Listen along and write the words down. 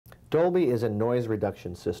Dolby is a noise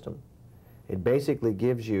reduction system. It basically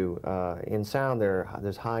gives you, in sound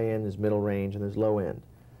there's high end, there's middle range, and there's low end.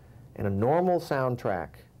 And a normal soundtrack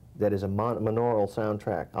that is a monaural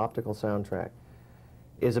soundtrack, optical soundtrack,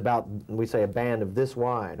 is about, we say, a band of this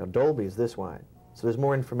wide. Now, Dolby is this wide. So there's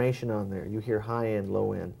more information on there. You hear high end,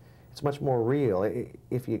 low end. It's much more real.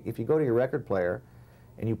 If you go to your record player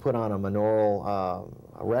and you put on a monaural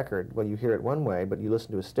record, well, you hear it one way, but you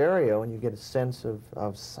listen to a stereo and you get a sense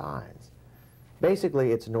of size.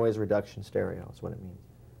 Basically, it's noise reduction stereo is what it means.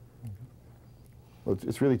 Well,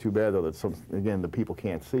 it's really too bad, though, that again, the people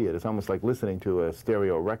can't see it. It's almost like listening to a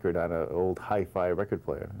stereo record on an old hi-fi record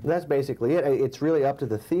player. That's basically it. It's really up to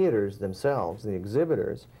the theaters themselves, the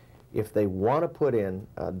exhibitors. If they want to put in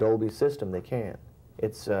a Dolby system, they can.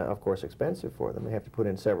 It's, of course, expensive for them. They have to put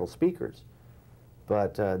in several speakers.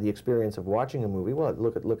 But the experience of watching a movie, well,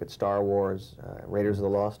 look at Star Wars, Raiders of the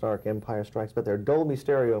Lost Ark, Empire Strikes, but they're Dolby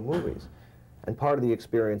stereo movies. And part of the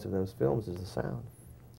experience of those films is the sound.